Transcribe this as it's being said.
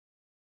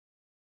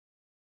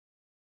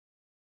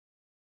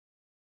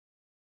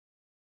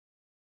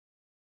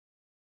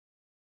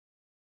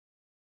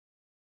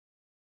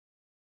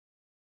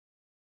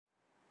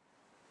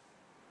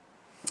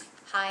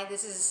Hi,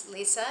 this is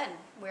Lisa, and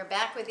we're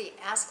back with the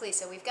Ask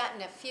Lisa. We've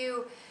gotten a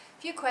few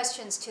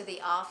questions to the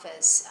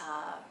office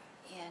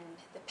in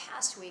the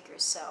past week or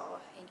so,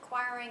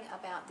 inquiring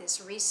about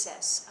this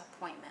recess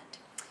appointment.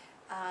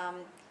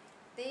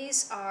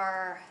 These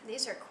are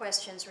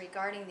questions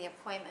regarding the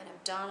appointment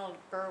of Donald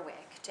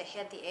Berwick to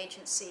head the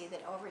agency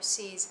that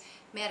oversees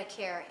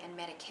Medicare and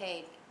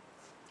Medicaid.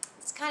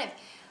 It's kind of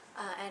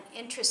an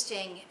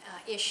interesting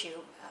issue.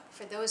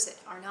 For those that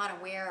are not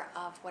aware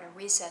of what a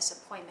recess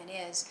appointment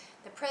is,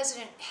 the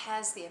President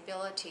has the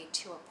ability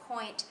to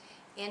appoint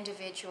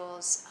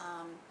individuals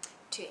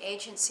to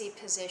agency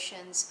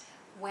positions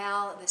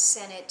while the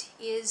Senate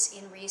is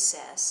in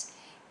recess,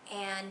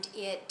 and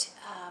it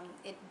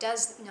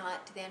does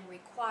not then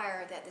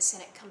require that the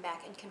Senate come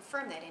back and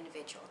confirm that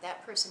individual.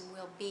 That person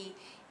will be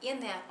in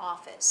that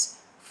office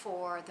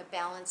for the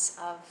balance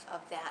of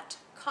that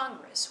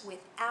Congress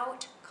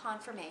without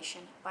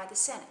confirmation by the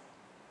Senate.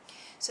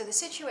 So the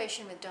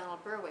situation with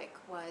Donald Berwick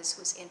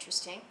was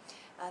interesting.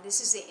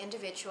 This is the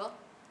individual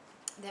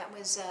that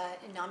was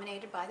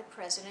nominated by the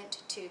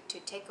President to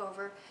take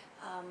over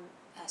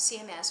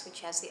CMS,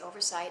 which has the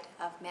oversight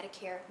of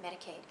Medicare,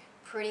 Medicaid.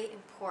 Pretty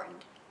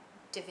important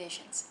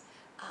divisions.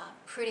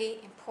 Pretty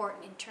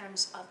important in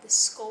terms of the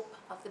scope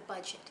of the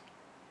budget.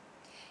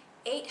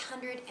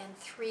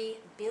 $803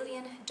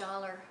 billion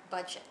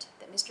budget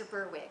that Mr.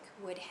 Berwick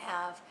would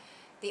have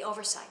the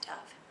oversight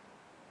of.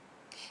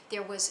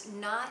 There was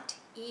not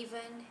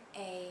even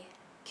a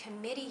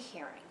committee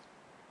hearing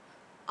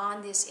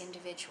on this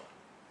individual.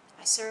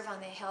 I serve on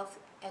the Health,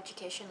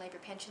 Education, Labor,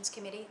 Pensions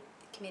Committee,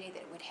 the committee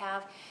that would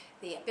have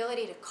the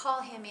ability to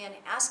call him in,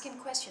 ask him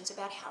questions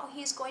about how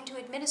he's going to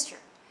administer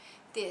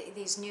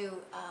these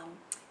new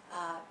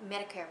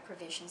Medicare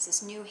provisions,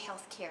 this new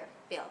health care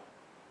bill.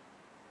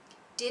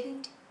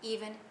 Didn't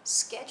even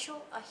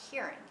schedule a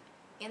hearing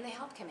in the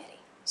Health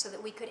Committee so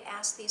that we could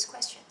ask these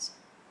questions.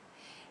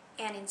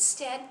 And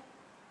instead,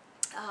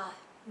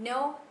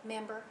 no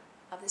member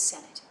of the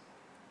Senate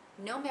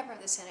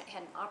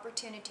had an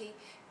opportunity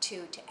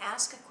to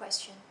ask a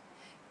question,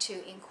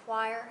 to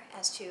inquire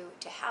as to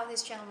how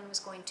this gentleman was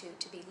going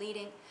to be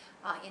leading.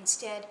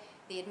 Instead,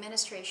 the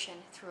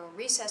administration, through a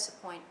recess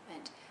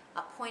appointment,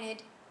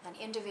 appointed an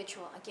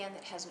individual, again,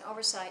 that has an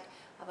oversight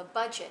of a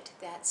budget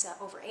that's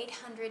over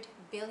 $800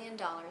 billion,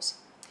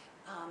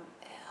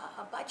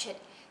 a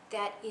budget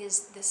that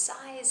is the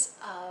size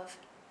of,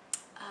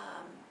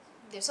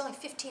 there's only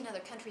 15 other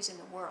countries in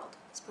the world,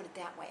 let's put it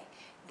that way,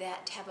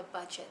 that have a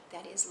budget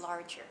that is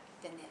larger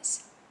than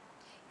this.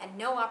 And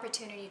no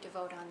opportunity to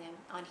vote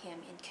on him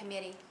in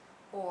committee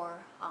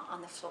or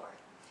on the floor.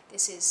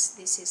 This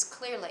is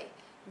clearly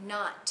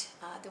not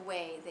the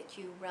way that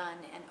you run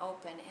an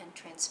open and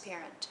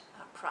transparent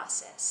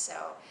process.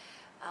 So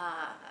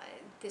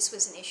this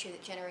was an issue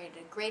that generated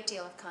a great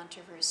deal of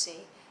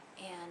controversy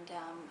and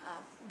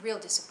real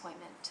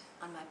disappointment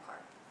on my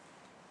part.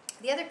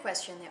 The other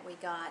question that we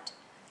got,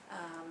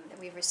 that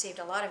we've received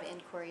a lot of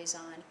inquiries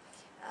on,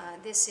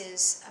 this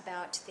is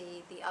about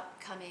the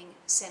upcoming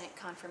Senate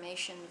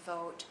confirmation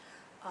vote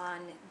on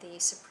the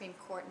Supreme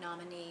Court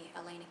nominee,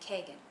 Elena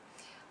Kagan.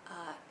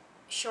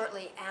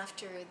 Shortly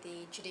after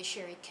the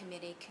Judiciary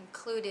Committee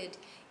concluded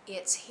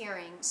its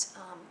hearings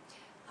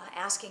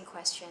asking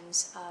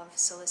questions of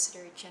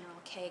Solicitor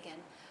General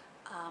Kagan,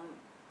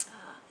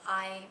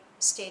 I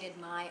stated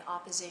my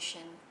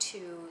opposition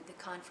to the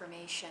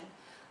confirmation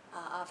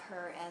of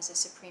her as a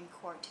Supreme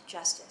Court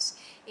Justice.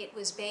 It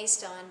was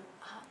based on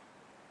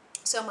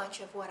so much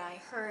of what I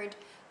heard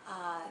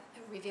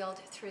revealed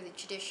through the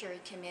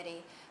Judiciary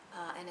Committee,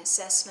 an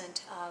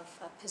assessment of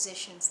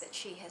positions that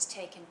she has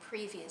taken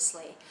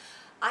previously.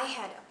 I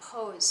had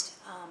opposed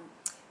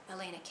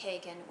Elena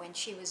Kagan when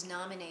she was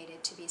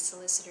nominated to be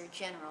Solicitor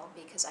General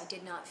because I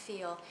did not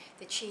feel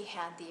that she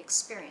had the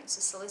experience.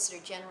 The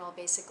Solicitor General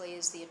basically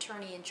is the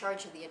attorney in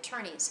charge of the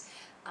attorneys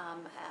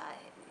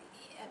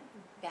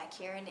back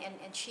here, and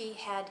she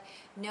had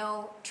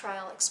no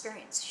trial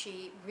experience.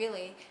 She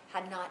really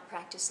had not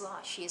practiced law.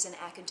 She is an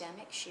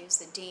academic. She is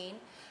the dean,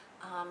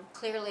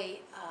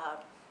 clearly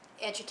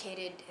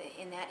educated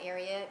in that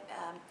area,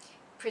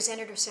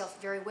 presented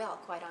herself very well,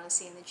 quite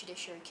honestly, in the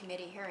Judiciary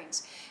Committee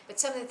hearings. But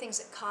some of the things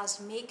that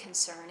caused me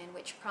concern and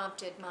which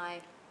prompted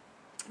my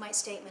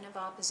statement of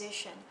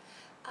opposition,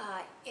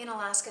 in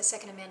Alaska,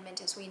 Second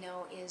Amendment, as we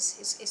know,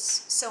 is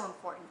so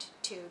important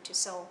to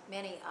so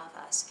many of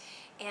us.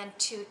 And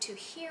to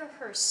hear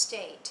her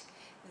state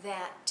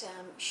that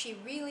she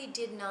really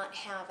did not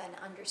have an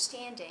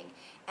understanding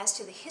as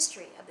to the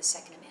history of the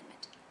Second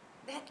Amendment,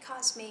 that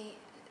caused me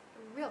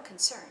real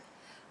concern.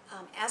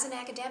 As an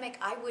academic,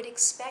 I would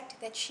expect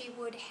that she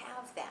would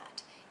have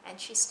that, and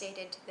she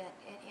stated that,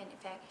 in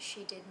fact,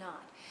 she did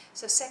not.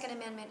 So Second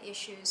Amendment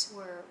issues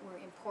were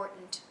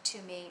important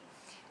to me.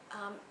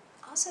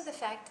 Also the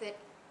fact that,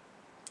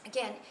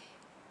 again,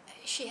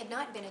 she had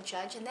not been a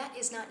judge, and that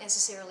is not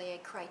necessarily a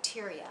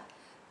criteria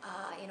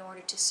in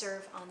order to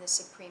serve on the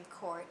Supreme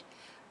Court.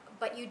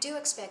 But you do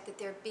expect that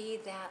there be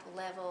that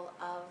level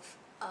of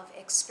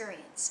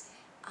experience.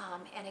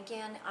 And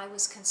again, I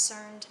was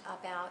concerned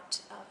about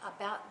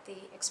the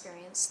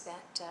experience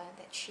that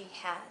she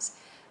has.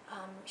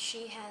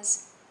 She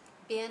has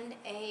been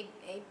a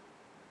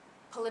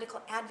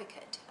political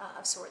advocate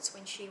of sorts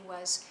when she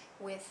was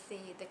with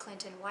the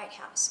Clinton White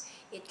House.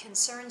 It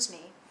concerns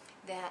me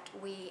that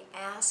we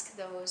ask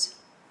those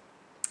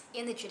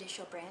in the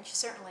judicial branch,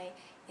 certainly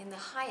in the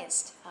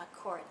highest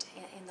court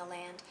in the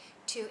land,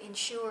 to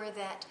ensure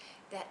that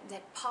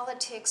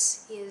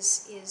politics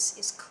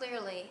is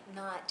clearly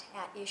not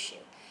at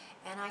issue.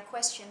 And I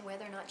question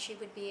whether or not she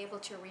would be able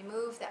to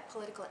remove that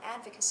political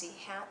advocacy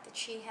hat that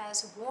she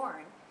has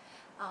worn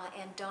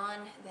and don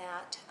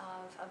that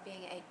of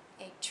being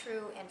a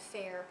true and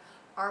fair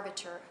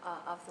arbiter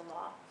of the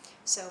law.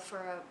 So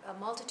for a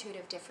multitude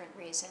of different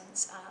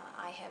reasons,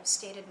 I have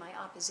stated my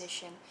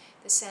opposition.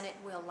 The Senate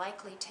will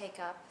likely take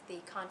up the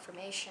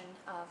confirmation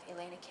of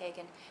Elena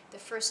Kagan the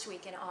first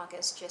week in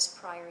August, just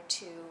prior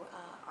to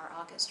our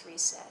August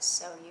recess,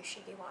 so you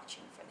should be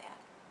watching for that.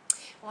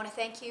 I want to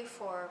thank you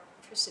for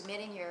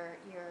submitting your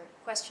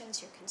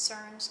questions, your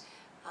concerns,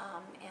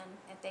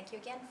 and thank you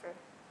again for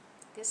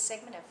this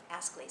segment of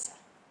Ask Lisa.